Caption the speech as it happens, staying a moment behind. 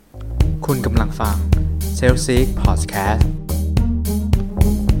คุณกำลังฟัง Sales Seek Podcast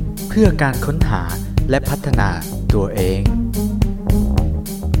เพื่อการค้นหาและพัฒนาตัวเอง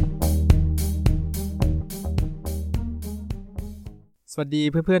สวัสดี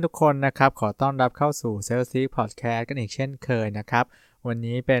เพื่อนๆทุกคนนะครับขอต้อนรับเข้าสู่ Sales Seek Podcast กันอีกเช่นเคยนะครับวัน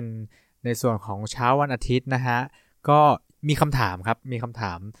นี้เป็นในส่วนของเช้าวันอาทิตย์นะฮะก็มีคำถามครับมีคำถ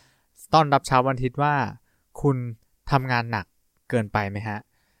ามต้อนรับเช้าวันอาทิตย์ว่าคุณทำงานหนักเกินไปไหมฮะ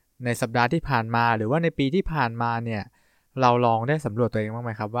ในสัปดาห์ที่ผ่านมาหรือว่าในปีที่ผ่านมาเนี่ยเราลองได้สำรวจตัวเองบ้างไห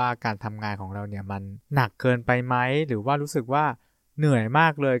มครับว่าการทำงานของเราเนี่ยมันหนักเกินไปไหมหรือว่ารู้สึกว่าเหนื่อยมา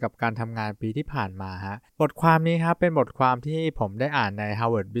กเลยกับการทำงานปีที่ผ่านมาฮะบทความนี้ครับเป็นบทความที่ผมได้อ่านใน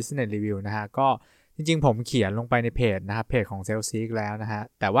Harvard Business Review นะฮะก็จริงๆผมเขียนลงไปในเพจนะครับเพจของ Sales Seek แล้วนะฮะ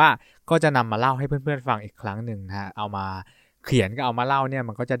แต่ว่าก็จะนำมาเล่าให้เพื่อนๆฟังอีกครั้งหนึ่งนะฮะเอามาเขียนกับเอามาเล่าเนี่ย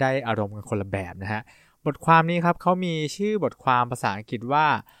มันก็จะได้อารมณ์กันคนละแบบนะฮะบทความนี้ครับเขามีชื่อบทความภาษาอังกฤษว่า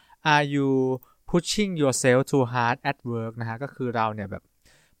Are you pushing yourself too hard at work นะฮะก็คือเราเนี่ยแบบ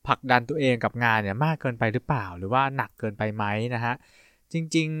ผลักดันตัวเองกับงานเนี่ยมากเกินไปหรือเปล่าหรือว่าหนักเกินไปไหมนะฮะจ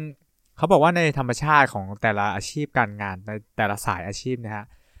ริงๆเขาบอกว่าในธรรมชาติของแต่ละอาชีพการงานในแต่ละสายอาชีพนะฮะ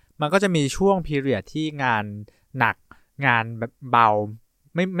มันก็จะมีช่วง period ที่งานหนักงานแบบเบา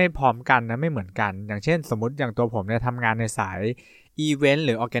ไม่พร้อมกันนะไม่เหมือนกันอย่างเช่นสมมุติอย่างตัวผมเนี่ยทำงานในสายอีเวนต์ห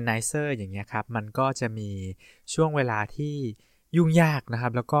รือ organizer อย่างเงี้ยครับมันก็จะมีช่วงเวลาที่ยุ่งยากนะครั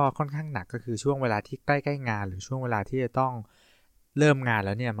บแล้วก็ค่อนข้างหนักก็คือช่วงเวลาที่ใกล้ๆงานหรือช่วงเวลาที่จะต้องเริ่มงานแ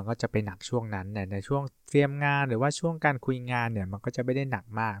ล้วเนี่ยมันก็จะไปหนักช่วงนั้นในช่วงเตรียมงานหรือว่าช่วงการคุยงานเนี่ยมันก็จะไม่ได้หนัก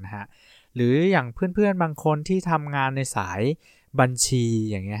มากนะฮะหรืออย่างเพื่อนๆบางคนที่ทำงานในสายบัญชี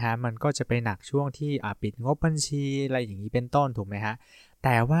อย่างเงี้ยฮะมันก็จะไปหนักช่วงที่ปิดงบบัญชีอะไรอย่างนี้เป็นต้นถูกไหมฮะแ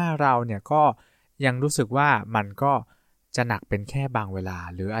ต่ว่าเราเนี่ยก็ยังรู้สึกว่ามันก็จะหนักเป็นแค่บางเวลา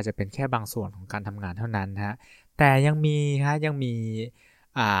หรืออาจจะเป็นแค่บางส่วนของการทำงานเท่านั้นฮะแต่ยังมี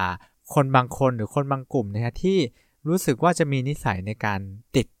คนบางคนหรือคนบางกลุ่มนะฮะที่รู้สึกว่าจะมีนิสัยในการ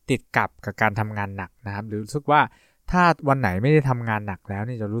ติดกับการทำงานหนักนะครับหรือรู้สึกว่าถ้าวันไหนไม่ได้ทำงานหนักแล้ว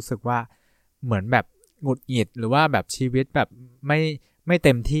นี่จะรู้สึกว่าเหมือนแบบหงุดหงิดหรือว่าแบบชีวิตแบบไม่เ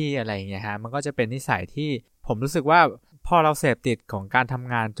ต็มที่อะไรอย่างเงี้ยฮะมันก็จะเป็นนิสัยที่ผมรู้สึกว่าพอเราเสพติดของการท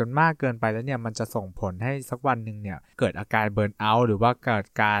ำงานจนมากเกินไปแล้วเนี่ยมันจะส่งผลให้สักวันหนึ่งเนี่ยเกิดอาการเบิร์นเอาท์หรือว่าเกิด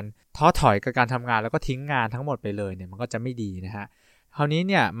การท้อถอยกับการทำงานแล้วก็ทิ้งงานทั้งหมดไปเลยเนี่ยมันก็จะไม่ดีนะฮะคราวนี้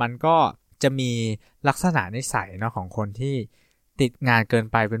เนี่ยมันก็จะมีลักษณะนิสัยเนาะของคนที่ติดงานเกิน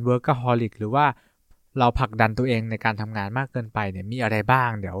ไปเป็น workaholic หรือว่าเราผลักดันตัวเองในการทำงานมากเกินไปเนี่ยมีอะไรบ้าง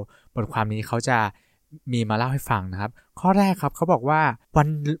เดี๋ยวบทความนี้เขาจะมีมาเล่าให้ฟังนะครับข้อแรกครับเขาบอกว่า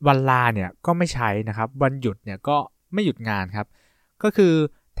วันลาเนี่ยก็ไม่ใช้นะครับวันหยุดเนี่ยก็ไม่หยุดงานครับก็คือ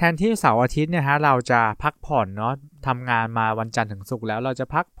แทนที่เสาร์อาทิตย์เนี่ยฮะเราจะพักผ่อนเนาะทำงานมาวันจันทร์ถึงศุกร์แล้วเราจะ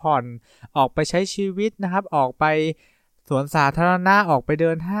พักผ่อนออกไปใช้ชีวิตนะครับออกไปสวนสาธารณะออกไปเดิ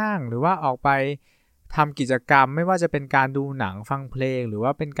นห้างหรือว่าออกไปทำกิจกรรมไม่ว่าจะเป็นการดูหนังฟังเพลงหรือว่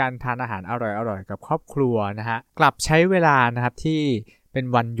าเป็นการทานอาหารอร่อยๆกับครอบครัวนะฮะกลับใช้เวลานะครับที่เป็น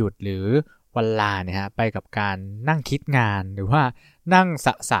วันหยุดหรือวันลาเนี่ยฮะไปกับการนั่งคิดงานหรือว่านั่งส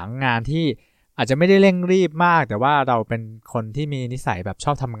ะสางงานที่อาจจะไม่ได้เร่งรีบมากแต่ว่าเราเป็นคนที่มีนิสัยแบบช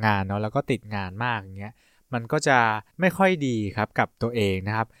อบทำงานเนาะแล้วก็ติดงานมากอย่างเงี้ยมันก็จะไม่ค่อยดีครับกับตัวเองน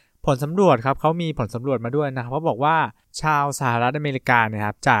ะครับผลสำรวจครับเขามีผลสำรวจมาด้วยนะครับเขาบอกว่าชาวสหรัฐอเมริกาเนี่ยค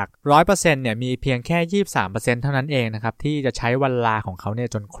รับจาก 100% เนี่ยมีเพียงแค่ 23% เท่านั้นเองนะครับที่จะใช้วันลาของเขาเนี่ย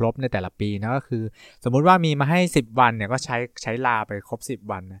จนครบในแต่ละปีนะก็คือสมมุติว่ามีมาให้10วันเนี่ยก็ใช้ลาไปครบ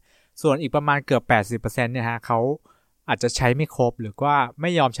10วันนะส่วนอีกประมาณเกือบ 80% เนี่ยฮะเขาอาจจะใช้ไม่ครบหรือว่าไม่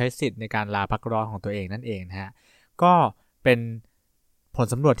ยอมใช้สิทธิ์ในการลาพักร้อนของตัวเองนั่นเองนะฮะก็เป็นผล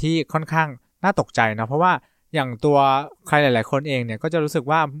สำรวจที่ค่อนข้างน่าตกใจนะเพราะว่าอย่างตัวใครหลายๆคนเองเนี่ยก็จะรู้สึก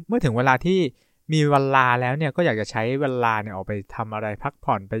ว่าเมื่อถึงเวลาที่มีวันลาแล้วเนี่ยก็อยากจะใช้เวลาเนี่ยออกไปทำอะไรพัก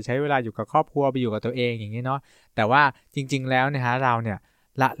ผ่อนไปใช้เวลาอยู่กับครอบครัวไปอยู่กับตัวเองอย่างนี้เนาะแต่ว่าจริงๆแล้วนะฮะเราเนี่ย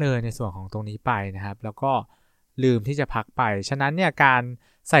ละเลยในส่วนของตรงนี้ไปนะครับแล้วก็ลืมที่จะพักไปฉะนั้นเนี่ยการ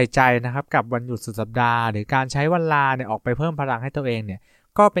ใส่ใจนะครับกับวันหยุดสุดสัปดาห์หรือการใช้วันลาเนี่ยออกไปเพิ่มพลังให้ตัวเองเนี่ย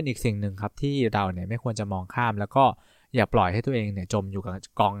ก็เป็นอีกสิ่งหนึ่งครับที่เราเนี่ยไม่ควรจะมองข้ามแล้วก็อย่าปล่อยให้ตัวเองเนี่ยจมอยู่กับ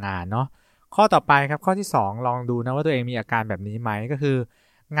กองงานเนาะข้อต่อไปครับข้อที่2ลองดูนะว่าตัวเองมีอาการแบบนี้ไหมก็คือ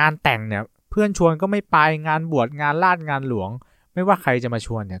งานแต่งเนี่ยเพื่อนชวนก็ไม่ไปงานบวชงานลาดงานหลวงไม่ว่าใครจะมาช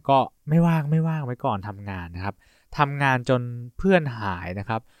วนเนี่ยก็ไม่ว่างไว้ก่อนทำงานนะครับทำงานจนเพื่อนหายนะ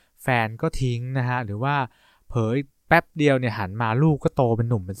ครับแฟนก็ทิ้งนะฮะหรือว่าเผยแป๊บเดียวเนี่ยหันมาลูกก็โตเป็น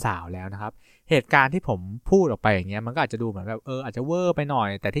หนุ่มเป็นสาวแล้วนะครับเหตุการณ์ที่ผมพูดออกไปอย่างเงี้ยมันก็อาจจะดูเหมือนแบบอาจจะเวอร์ไปหน่อย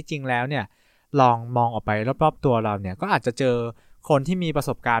แต่ที่จริงแล้วเนี่ยลองมองออกไปรอบๆตัวเราเนี่ยก็อาจจะเจอคนที่มีประส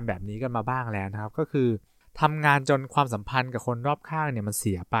บการณ์แบบนี้กันมาบ้างแล้วนะครับก็คือทำงานจนความสัมพันธ์กับคนรอบข้างเนี่ยมันเ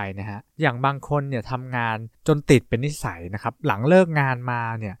สียไปนะฮะอย่างบางคนเนี่ยทำงานจนติดเป็นนิสัยนะครับหลังเลิกงานมา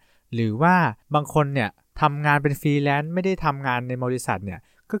เนี่ย หรือว่าบางคนเนี่ยทำงานเป็นฟรีแลนซ์ไม่ได้ทำงานในบริษัทเนี่ย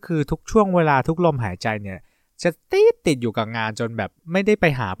ก็คือทุกช่วงเวลาทุกลมหายใจเนี่ยจะติดอยู่กับงานจนแบบไม่ได้ไป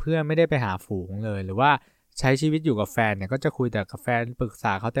หาเพื่อนไม่ได้ไปหาฝูงเลยหรือว่าใช้ชีวิตอยู่กับแฟนเนี่ยก็จะคุยแต่กับแฟนปรึกษ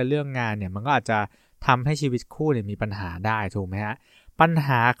าเขาแต่เรื่องงานเนี่ยมันก็อาจจะทำให้ชีวิตคู่เนี่ยมีปัญหาได้ถูกไหมฮะปัญห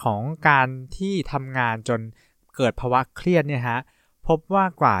าของการที่ทำงานจนเกิดภาวะเครียดเนี่ยฮะพบว่า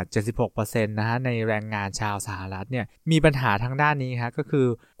กว่า 76% นะฮะในแรงงานชาวสหรัฐเนี่ยมีปัญหาทางด้านนี้ฮะก็คือ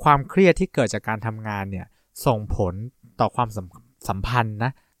ความเครียดที่เกิดจากการทำงานเนี่ยส่งผลต่อความสัมพันธ์น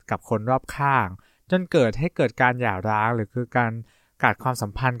ะกับคนรอบข้างจนเกิดให้เกิดการหย่าร้างหรือคือการขาดความสั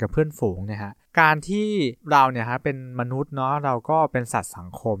มพันธ์กับเพื่อนฝูงเนี่ยฮะการที่เราเนี่ยฮะเป็นมนุษย์เนาะเราก็เป็นสัตว์สัง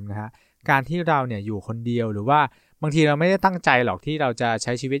คมนะฮะการที่เราเนี่ยอยู่คนเดียวหรือว่าบางทีเราไม่ได้ตั้งใจหรอกที่เราจะใ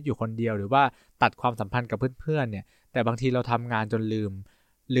ช้ชีวิตอยู่คนเดียวหรือว่าตัดความสัมพันธ์กับเพื่อนๆเนี่ยแต่บางทีเราทำงานจน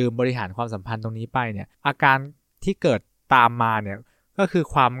ลืมบริหารความสัมพันธ์ตรงนี้ไปเนี่ยอาการที่เกิดตามมาเนี่ยก็คือ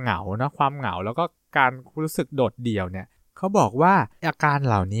ความเหงาเนาะความเหงาแล้วก็การรู้สึกโดดเดี่ยวเนี่ยเขาบอกว่าอาการ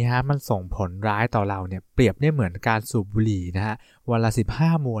เหล่านี้ฮะมันส่งผลร้ายต่อเราเนี่ยเปรียบได้เหมือนการสูบบุหรี่นะฮะวันละ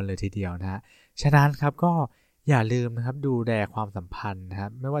15 มวนเลยทีเดียวนะฮะฉะนั้นครับก็อย่าลืมนะครับดูแลความสัมพันธ์นะครั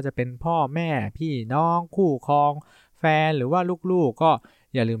บไม่ว่าจะเป็นพ่อแม่พี่น้องคู่ครองแฟนหรือว่าลูกๆก็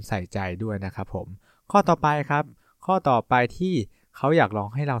อย่าลืมใส่ใจด้วยนะครับผมข้อต่อไปครับข้อต่อไปที่เขาอยากลอง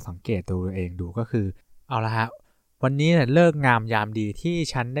ให้เราสังเกตตัวเองดูก็คือเอาละฮะวันนี้เนี่ยเลิกงามยามดีที่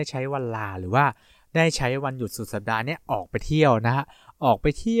ฉันได้ใช้วันลาหรือว่าได้ใช้วันหยุดสุดสัปดาห์นี้ออกไปเที่ยวนะฮะออกไป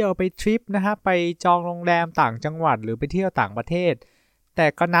เที่ยวไปทริปนะฮะไปจองโรงแรมต่างจังหวัดหรือไปเที่ยวต่างประเทศแต่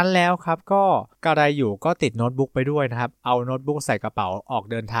ก็นั้นแล้วครับก็กระไรอยู่ก็ติดโน้ตบุ๊กไปด้วยนะครับเอาโน้ตบุ๊กใส่กระเป๋าออก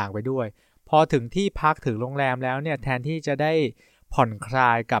เดินทางไปด้วยพอถึงที่พักถึงโรงแรมแล้วเนี่ยแทนที่จะได้ผ่อนคล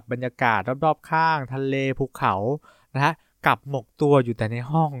ายกับบรรยากาศรอบๆข้างทะเลภูเขานะฮะกลับหมกตัวอยู่แต่ใน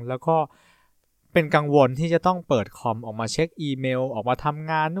ห้องแล้วก็เป็นกังวลที่จะต้องเปิดคอมออกมาเช็คอีเมลออกมาทำ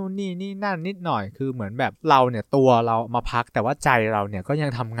งานนู่นนี่นั่นนิดหน่อยคือเหมือนแบบเราเนี่ยตัวเรามาพักแต่ว่าใจเราเนี่ยก็ยัง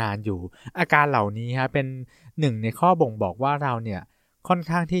ทำงานอยู่อาการเหล่านี้ฮะเป็นหนึ่งในข้อบ่งบอกว่าเราเนี่ยค่อน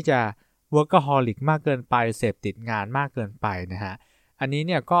ข้างที่จะ workaholic มากเกินไปเสพติดงานมากเกินไปนะฮะอันนี้เ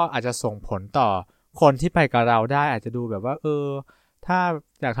นี่ยก็อาจจะส่งผลต่อคนที่ไปกับเราได้อาจจะดูแบบว่าถ้า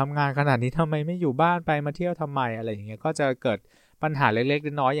อยากทำงานขนาดนี้ทำไมไม่อยู่บ้านไปมาเที่ยวทำไมอะไรอย่างเงี้ยก็จะเกิดปัญหาเล็ก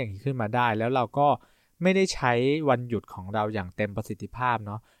ๆน้อยๆอย่างนี้ขึ้นมาได้แล้วเราก็ไม่ได้ใช้วันหยุดของเราอย่างเต็มประสิทธิภาพเ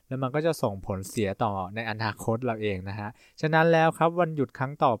นาะแล้วมันก็จะส่งผลเสียต่อในอนาคตเราเองนะฮะฉะนั้นแล้วครับวันหยุดครั้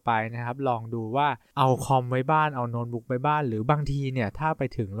งต่อไปนะครับลองดูว่าเอาคอมไว้บ้านเอาโน้ตบุ๊กไว้บ้านหรือบางทีเนี่ยถ้าไป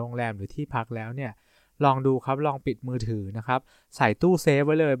ถึงโรงแรมหรือที่พักแล้วเนี่ยลองดูครับลองปิดมือถือนะครับใส่ตู้เซฟไ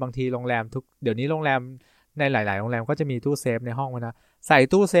ว้เลยบางทีโรงแรมเดี๋ยวนี้โรงแรมในหลายๆโรงแรมก็จะมีตู้เซฟในห้องไว้นะใส่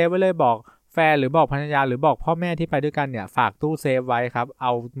ตู้เซฟไว้เลยบอกแฟนหรือบอกภรรยาหรือบอกพ่อแม่ที่ไปด้วยกันเนี่ยฝากตู้เซฟไว้ครับเอ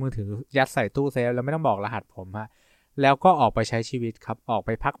ามือถือยัดใส่ตู้เซฟแล้วไม่ต้องบอกรหัสผมฮะแล้วก็ออกไปใช้ชีวิตครับออกไป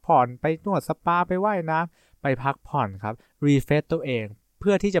พักผ่อนไปนวดสปาไปว่ายน้ำไปพักผ่อนครับรีเฟรชตัวเองเ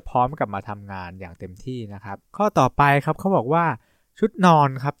พื่อที่จะพร้อมกลับมาทำงานอย่างเต็มที่นะครับข้อต่อไปครับเขาบอกว่าชุดนอน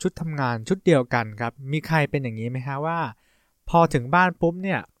ครับชุดทำงานชุดเดียวกันครับมีใครเป็นอย่างนี้ไหมฮะว่าพอถึงบ้านปุ๊บเ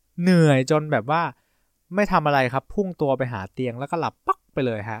นี่ยเหนื่อยจนแบบว่าไม่ทำอะไรครับพุ่งตัวไปหาเตียงแล้วก็หลับปักไป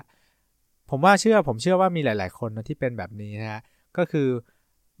เลยฮะผมเชื่อว่ามีหลายๆคนนะที่เป็นแบบนี้นะฮะก็คือ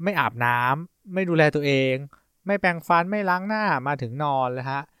ไม่อาบน้ำไม่ดูแลตัวเองไม่แปรงฟันไม่ล้างหน้ามาถึงนอนเลย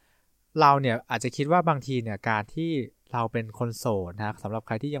ฮะเราเนี่ยอาจจะคิดว่าบางทีเนี่ยการที่เราเป็นคนโสดนะสำหรับใ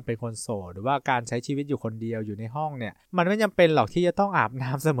ครที่ยังเป็นคนโสดหรือว่าการใช้ชีวิตอยู่คนเดียวอยู่ในห้องเนี่ยมันไม่จำเป็นหรอกที่จะต้องอาบน้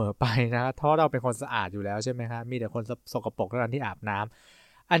ำเสมอไปนะเพราะเราเป็นคนสะอาดอยู่แล้วใช่ไหมครับมีแต่คนสกปรกเท่านั้นที่อาบน้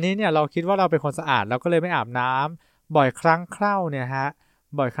ำอันนี้เนี่ยเราคิดว่าเราเป็นคนสะอาดเราก็เลยไม่อาบน้ำบ่อยครั้งเข้าเนี่ยฮะ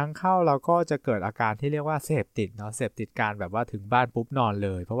บ่อยครั้งเข้าเราก็จะเกิดอาการที่เรียกว่าเสพติดเนาะเสพติดการแบบว่าถึงบ้านปุ๊บนอนเล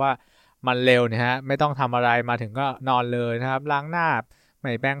ยเพราะว่ามันเร็วเนี่ยฮะไม่ต้องทำอะไรมาถึงก็นอนเลยนะครับล้างหน้าไ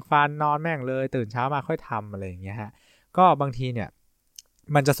ม่แปรงฟันนอนแม่งเลยตื่นเช้ามาค่อยทำอะไรอย่างเงี้ยฮะก็บางทีเนี่ย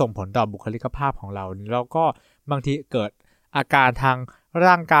มันจะส่งผลต่อบุคลิกภาพของเราแล้วก็บางทีเกิดอาการทาง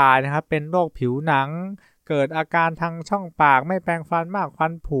ร่างกายนะครับเป็นโรคผิวหนังเกิดอาการทางช่องปากไม่แปรงฟันมากฟั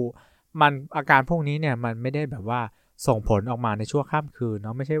นผุมันอาการพวกนี้เนี่ยมันไม่ได้แบบว่าส่งผลออกมาในชั่วข้ามคืนเน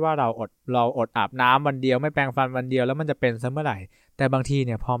าะไม่ใช่ว่าเราอดอาบน้ำวันเดียวไม่แปรงฟันวันเดียวแล้วมันจะเป็นซะเมื่อไหร่แต่บางทีเ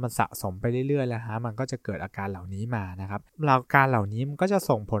นี่ยพอมันสะสมไปเรื่อยๆแล้วฮะมันก็จะเกิดอาการเหล่านี้มานะครับอาการเหล่านี้มันก็จะ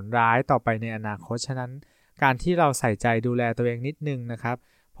ส่งผลร้ายต่อไปในอนาคตฉะนั้นการที่เราใส่ใจดูแลตัวเองนิดนึงนะครับ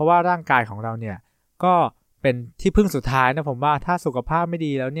เพราะว่าร่างกายของเราเนี่ยก็เป็นที่พึ่งสุดท้ายนะผมว่าถ้าสุขภาพไม่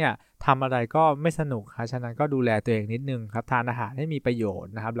ดีแล้วเนี่ยทำอะไรก็ไม่สนุกครับฉะนั้นก็ดูแลตัวเองนิดนึงครับทานอาหารให้มีประโยช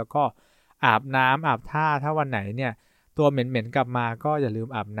น์นะครับแล้วก็อาบน้ำอาบท่าถ้าวันไหนเนี่ยตัวเหม็นๆกลับมาก็อย่าลืม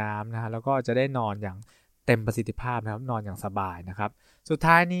อาบน้ำนะฮะแล้วก็จะได้นอนอย่างเต็มประสิทธิภาพนะครับนอนอย่างสบายนะครับสุด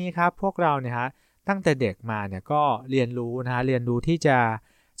ท้ายนี้ครับพวกเราเนี่ยฮะตั้งแต่เด็กมาเนี่ยก็เรียนรู้นะฮะเรียนรู้ที่จะ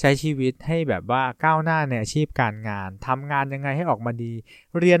ใช้ชีวิตให้แบบว่าก้าวหน้าในอาชีพการงานทำงานยังไงให้ออกมาดี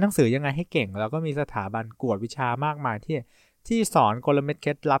เรียนหนังสือยังไงให้เก่งแล้วก็มีสถาบันกวดวิชามากมายที่สอนกลเม็ดเค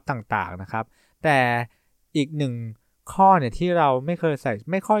ล็ดลับต่างๆนะครับแต่อีกหนึ่งข้อเนี่ยที่เราไม่ค่อ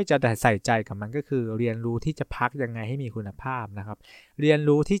ยจะใส่ใจกับมันก็คือเรียนรู้ที่จะพักยังไงให้มีคุณภาพนะครับเรียน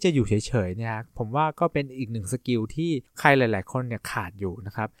รู้ที่จะอยู่เฉยๆเนี่ยผมว่าก็เป็นอีกหนึ่งสกิลที่ใครหลายๆคนเนี่ยขาดอยู่น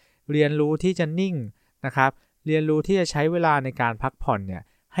ะครับเรียนรู้ที่จะนิ่งนะครับเรียนรู้ที่จะใช้เวลาในการพักผ่อนเนี่ย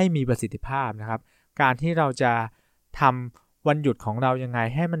ให้มีประสิทธิภาพนะครับการที่เราจะทำวันหยุดของเรายังไง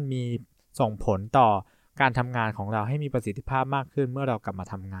ให้มันมีส่งผลต่อการทำงานของเราให้มีประสิทธิภาพมากขึ้นเมื่อเรากลับมา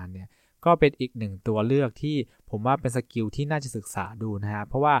ทำงานเนี่ยก็เป็นอีกหนึ่งตัวเลือกที่ผมว่าเป็นสกิลที่น่าจะศึกษาดูนะฮะ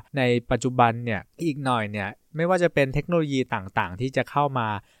เพราะว่าในปัจจุบันเนี่ยอีกหน่อยเนี่ยไม่ว่าจะเป็นเทคโนโลยีต่างๆที่จะเข้ามา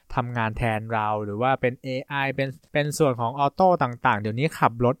ทำงานแทนเราหรือว่าเป็น AI เป็นส่วนของออโต้ต่างๆเดี๋ยวนี้ขั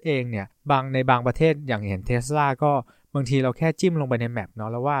บรถเองเนี่ยในบางประเทศอย่างเห็น Tesla ก็บางทีเราแค่จิ้มลงไปในแมปเนาะ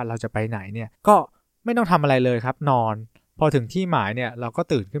แล้วว่าเราจะไปไหนเนี่ยก็ไม่ต้องทำอะไรเลยครับนอนพอถึงที่หมายเนี่ยเราก็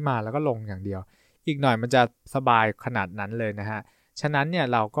ตื่นขึ้นมาแล้วก็ลงอย่างเดียวอีกหน่อยมันจะสบายขนาดนั้นเลยนะฮะฉะนั้นเนี่ย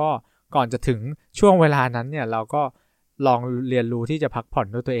เราก็ก่อนจะถึงช่วงเวลานั้นเนี่ยเราก็ลองเรียนรู้ที่จะพักผ่อน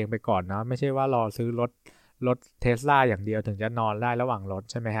ด้วยตัวเองไปก่อนเนาะไม่ใช่ว่ารอซื้อรถ Tesla อย่างเดียวถึงจะนอนได้ระหว่างรถ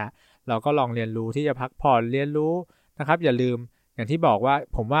ใช่ไหมฮะเราก็ลองเรียนรู้ที่จะพักผ่อนเรียนรู้นะครับอย่าลืมอย่างที่บอกว่า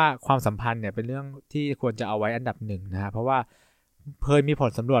ผมว่าความสัมพันธ์เนี่ยเป็นเรื่องที่ควรจะเอาไว้อันดับหนึ่งนะฮะเพราะว่าเคยมีผ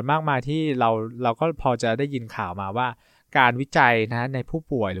ลสำรวจมากมายที่เราก็พอจะได้ยินข่าวมาว่าการวิจัยนะในผู้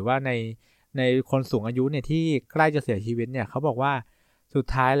ป่วยหรือว่าในคนสูงอายุเนี่ยที่ใกล้จะเสียชีวิตเนี่ยเขาบอกว่าสุด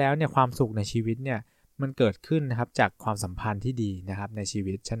ท้ายแล้วเนี่ยความสุขในชีวิตเนี่ยมันเกิดขึ้นนะครับจากความสัมพันธ์ที่ดีนะครับในชี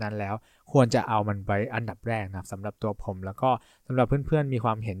วิตฉะนั้นแล้วควรจะเอามันไว้อันดับแรกนะครับสำหรับตัวผมแล้วก็สำหรับเพื่อนๆมีคว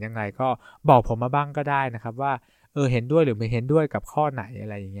ามเห็นยังไงก็บอกผมมาบ้างก็ได้นะครับว่าเห็นด้วยหรือไม่เห็นด้วยกับข้อไหนอะ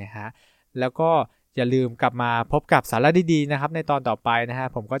ไรอย่างเงี้ยฮะแล้วก็อย่าลืมกลับมาพบกับสาระดีๆนะครับในตอนต่อไปนะฮะ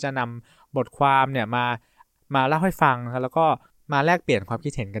ผมก็จะนำบทความเนี่ยมาเล่าให้ฟังนะครับแล้วก็มาแลกเปลี่ยนความคิ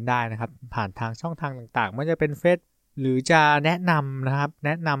ดเห็นกันได้นะครับผ่านทางช่องทางต่างๆไม่ว่าจะเป็นเฟซหรือจะแนะนำนะครับแน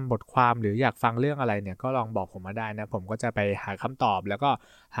ะนำบทความหรืออยากฟังเรื่องอะไรเนี่ยก็ลองบอกผมมาได้นะผมก็จะไปหาคำตอบแล้วก็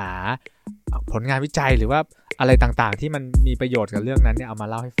หาผลงานวิจัยหรือว่าอะไรต่างๆที่มันมีประโยชน์กับเรื่องนั้นเนี่ยเอามา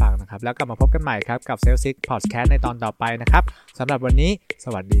เล่าให้ฟังนะครับแล้วกลับมาพบกันใหม่ครับกับ Sales Sick Podcast ในตอนต่อไปนะครับสำหรับวันนี้ส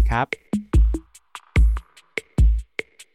วัสดีครับ